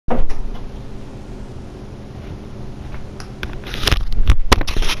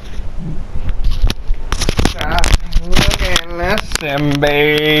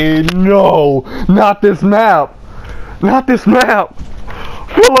Simba, no, not this map. Not this map.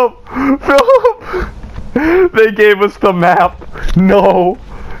 Philip, they gave us the map. No,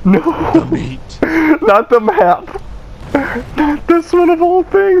 no. The meat. Not the map. Not this one of all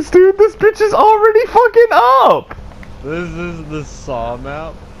things, dude. This bitch is already fucking up. This is the Saw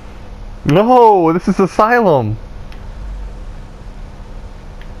map? No, this is Asylum.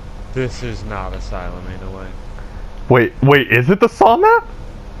 This is not Asylum either way. Wait, is it the Saw map?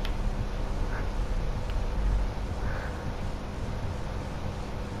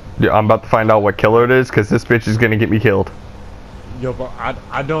 Yeah, I'm about to find out what killer it is, because this bitch is gonna get me killed. Yo, but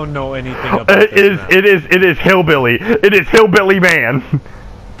I don't know anything about this map. It is Hillbilly. It is Hillbilly Man.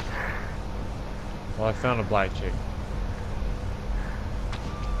 Well, I found a black chick.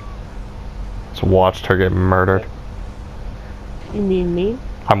 Just watched her get murdered. You mean me?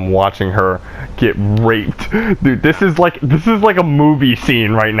 I'm watching her get raped. Dude, this is like a movie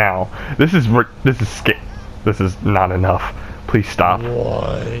scene right now. This is not enough. Please stop.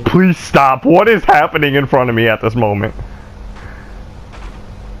 What? Please stop. What is happening in front of me at this moment?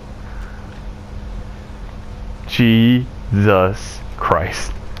 Jesus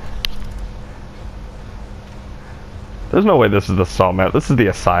Christ. There's no way this is the Saw map. This is the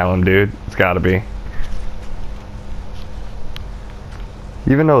Asylum, dude. It's gotta be.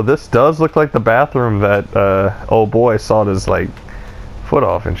 Even though this does look like the bathroom that old boy sawed his like foot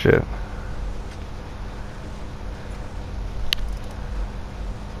off and shit.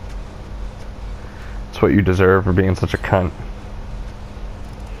 It's what you deserve for being such a cunt.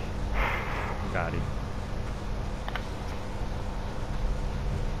 Got him.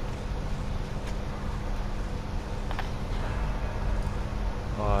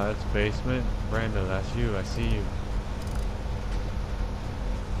 Oh, that's basement. Brando, that's you. I see you.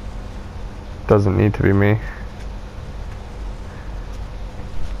 Doesn't need to be me.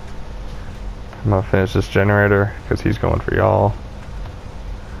 I'm gonna finish this generator because he's going for y'all.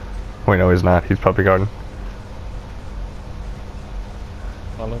 Wait, no, he's not. He's puppy garden.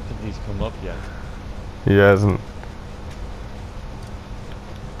 I don't think he's come up yet. He hasn't.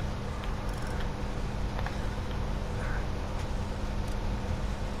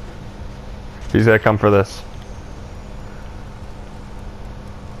 He's gonna come for this.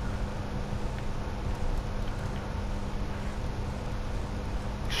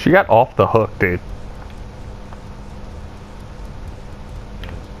 She got off the hook, dude.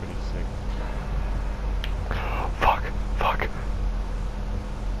 Yeah, it's pretty sick. Fuck.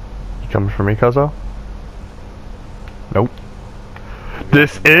 You coming for me, cuzzo? Nope.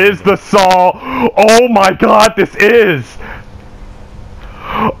 This is the Saw! Oh my god, this is!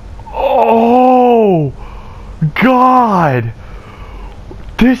 Oh! God!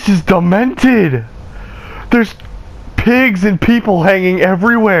 This is demented! There's pigs and people hanging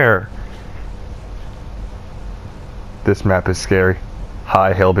everywhere! This map is scary.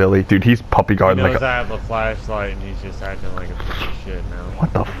 Hi, Hillbilly. Dude, he's puppy guarding He knows like a... I have a flashlight and he's just acting like a piece of shit now.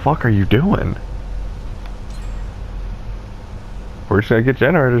 What the fuck are you doing? We're just gonna get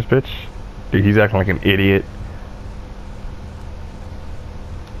generators, bitch. Dude, he's acting like an idiot.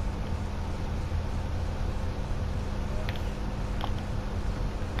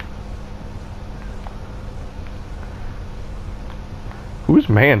 Whose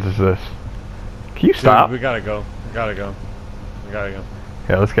man's is this? Can you stop? Dude, we gotta go. We gotta go. We gotta go.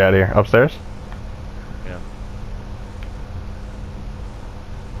 Yeah, let's get out of here. Upstairs? Yeah.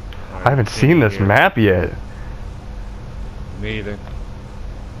 I haven't seen this map yet. Me either.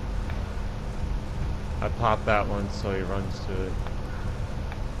 I popped that one so he runs to it.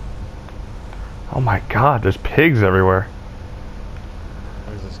 Oh my god, there's pigs everywhere.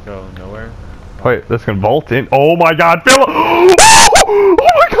 Where does this go? Nowhere? Wait, this can vault in. Oh my god, Phil! Oh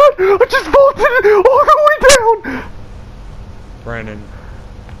my god! I just vaulted all the way down! Brandon,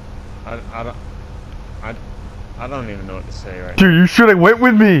 I don't even know what to say right now. Dude, you should have went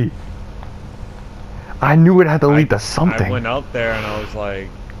with me! I knew it had to lead to something. I went out there and I was like,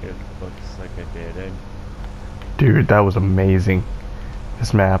 it looks like a dead end. Dude, that was amazing.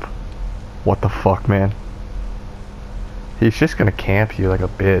 This map. What the fuck, man? He's just gonna camp you like a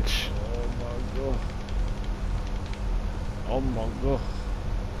bitch. Oh my god.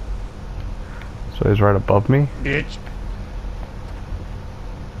 So he's right above me? Bitch.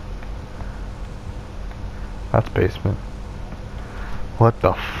 That's basement. What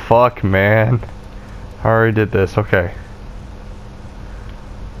the fuck, man? I already did this, okay.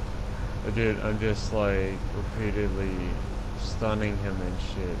 Dude, I'm just like repeatedly stunning him and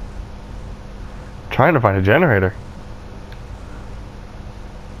shit. Trying to find a generator.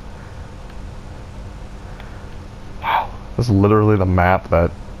 Wow, This is literally the map that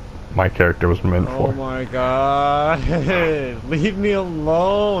my character was meant Oh for. my god. Leave me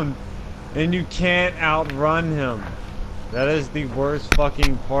alone. And you can't outrun him. That is the worst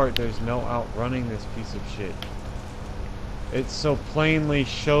fucking part. There's no outrunning this piece of shit. It so plainly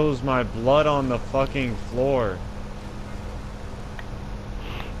shows my blood on the fucking floor.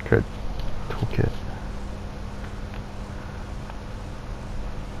 Good. Toolkit.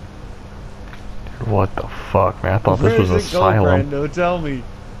 Dude, what the fuck, man? I thought this was Asylum. Go, Brando? Tell me.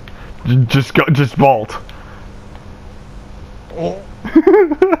 Just go, just vault. Oh.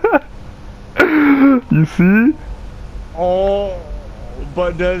 You see? Oh.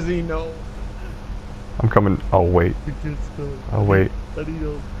 But does he know? I'm coming. Oh wait. Oh wait. How do you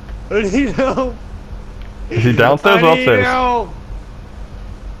know? How do you know? Is he downstairs or upstairs? Know?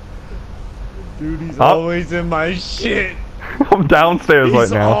 Dude, he's always in my shit. I'm downstairs right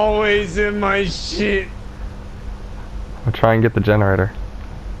now. He's always in my shit. I'll try and get the generator.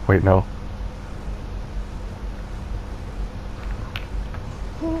 Wait, no.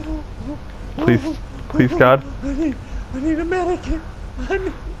 Please, please, God. I need a medicine.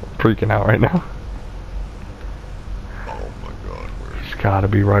 Freaking out right now. Oh my god, He's gotta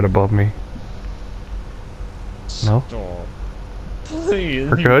be right above me. No? Stop. Please.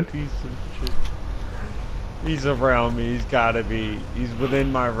 We're good? Piece of shit. He's around me. He's gotta be. He's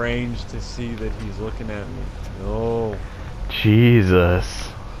within my range to see that he's looking at me. No. Jesus.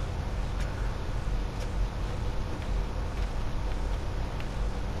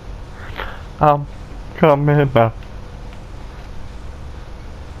 I'm coming up.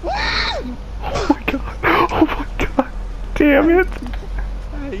 Oh my god. Oh my god. Damn it.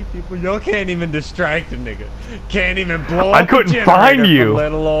 I hate people. Y'all can't even distract a nigga. Can't even blow I up couldn't a generator find you. for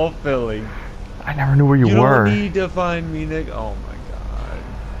little old Philly. I never knew where you You were. don't need to find me, nigga. Oh my god.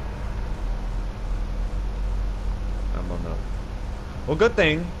 I don't know. Well, good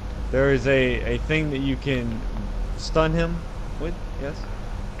thing there is a thing that you can stun him with. Yes.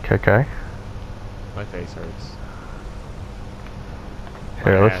 Okay. My face hurts.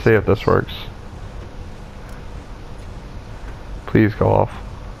 Here, My let's ass see if this hurts. works. Please go off.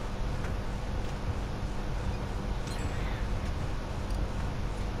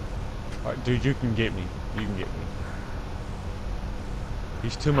 Alright, dude, you can get me. You can get me.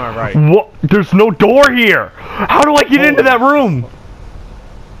 He's to my right. What? There's no door here! How do I get into that room?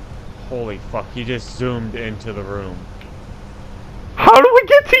 Holy fuck, he just zoomed into the room. How do I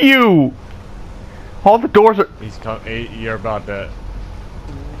get to you? All the doors are... He's you're about to...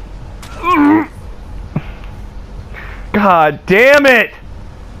 God damn it!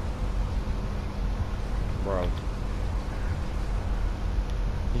 Bro.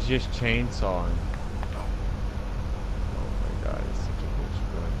 He's just chainsawing. Oh my god, he's such a bitch,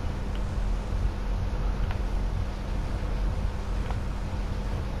 bro.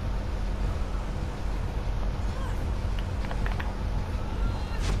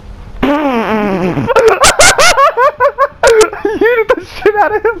 You hit the shit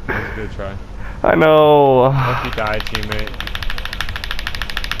out of him! Good try. I know. Hope you die, teammate.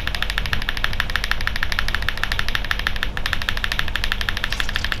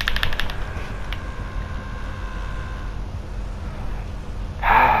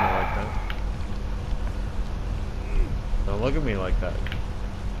 Don't look at me like that.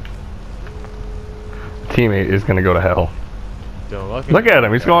 Teammate is gonna go to hell. Don't look at Look me at like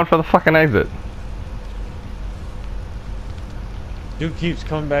him, he's that. going for the fucking exit. Dude keeps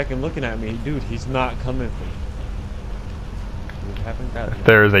coming back and looking at me. Dude, he's not coming for me. We haven't got him.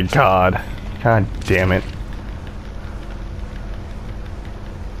 There is a god. God damn it.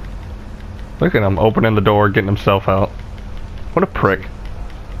 Look at him opening the door, getting himself out. What a prick.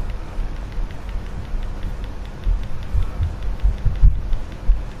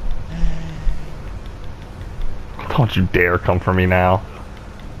 Don't you dare come for me now.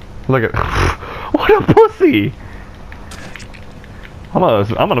 Look at... What a pussy! I'm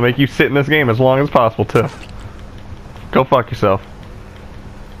gonna make you sit in this game as long as possible, too. Go fuck yourself.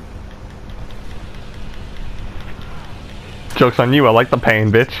 Joke's on you, I like the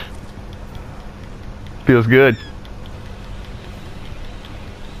pain, bitch. Feels good.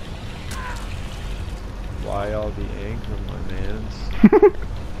 Why all the anger, my mans?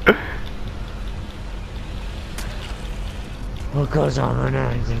 Because I'm an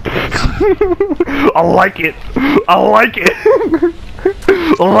angry person. I like it. I like it.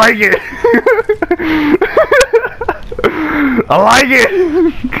 I like it. I like it.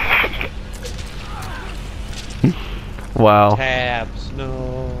 Wow. Tabs,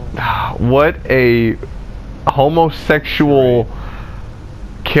 no. What a homosexual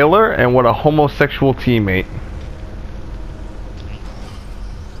killer and what a homosexual teammate.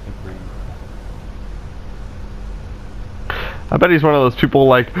 I bet he's one of those people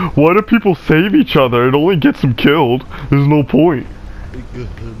like, why do people save each other? It only gets them killed. There's no point.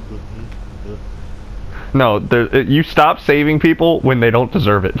 No, you stop saving people when they don't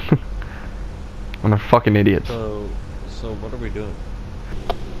deserve it. When they're fucking idiots. So what are we doing?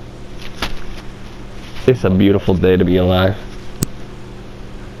 It's a beautiful day to be alive.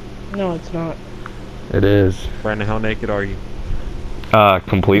 No, it's not. It is. Brandon, how naked are you?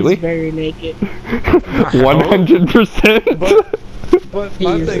 Completely? He's very naked. 100%. But He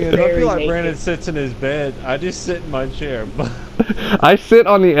my is thing is, I very feel like naked. Brandon sits in his bed. I just sit in my chair. But I sit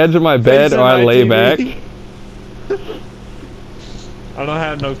on the edge of my bed Facing or I my lay TV. back. I don't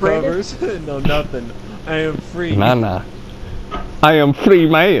have no Brandon? covers, no nothing. I am free. Nah. I am free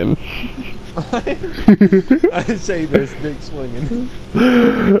man. I say this, dick swinging.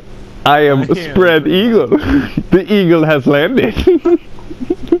 I am I am. spread eagle. The eagle has landed.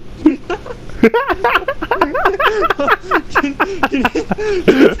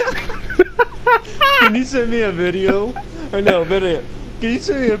 Can you send me a video? Or no, video. Can you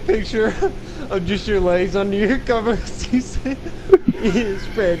send me a picture of just your legs under your covers? You say,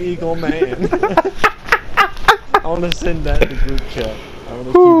 spread eagle man. I want to send that to group chat. I want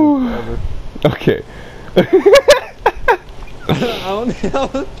to keep it forever. Okay.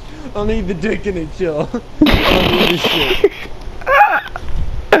 I don't need the dick in it, chill. I don't need this shit.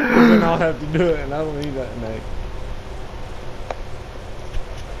 Then I'll have to do it, and I don't need that tonight.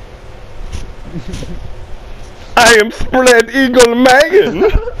 I am spread eagle man.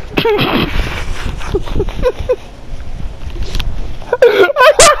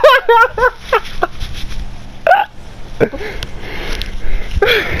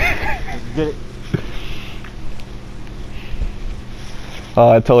 Get it. Oh,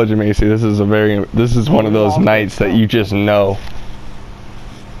 I told you, Macy. This is one of those nights that you just know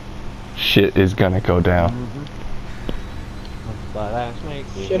shit is gonna go down.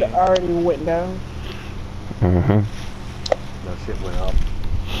 Should have already went down. No shit went up.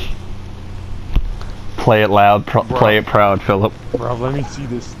 Play it loud, play it proud, Philip. Bro, let me see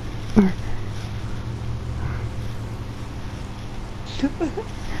this.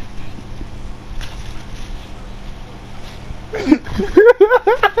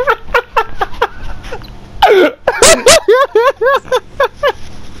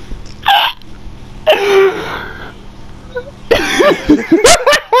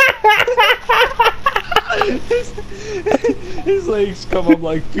 His legs come up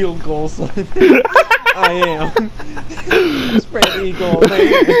like field goals. I am. Spread eagle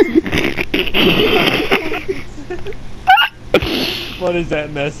man. What is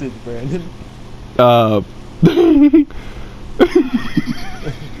that message, Brandon?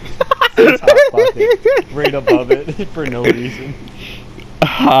 It's Hot Pocket. Right above it for no reason.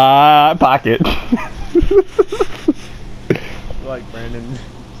 Hot pocket. Like Brandon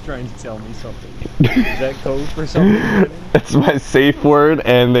trying to tell me something. Is that code for something, Brandon? That's my safe word,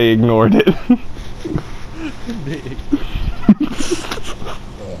 and they ignored it. The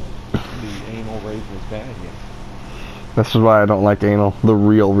anal rape was bad, yeah. This is why I don't like anal. The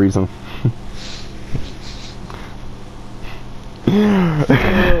real reason.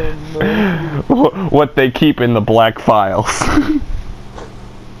 What they keep in the black files.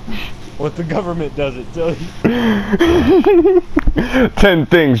 What the government doesn't tell you. 10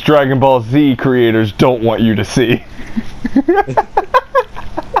 things Dragon Ball Z creators don't want you to see.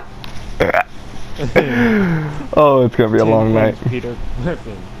 Oh, it's gonna be a long night. Peter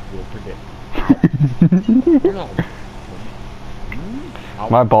Griffin will predict. You're not.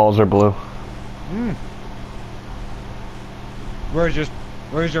 My balls are blue. Where's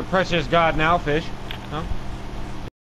your precious god now, fish? Huh?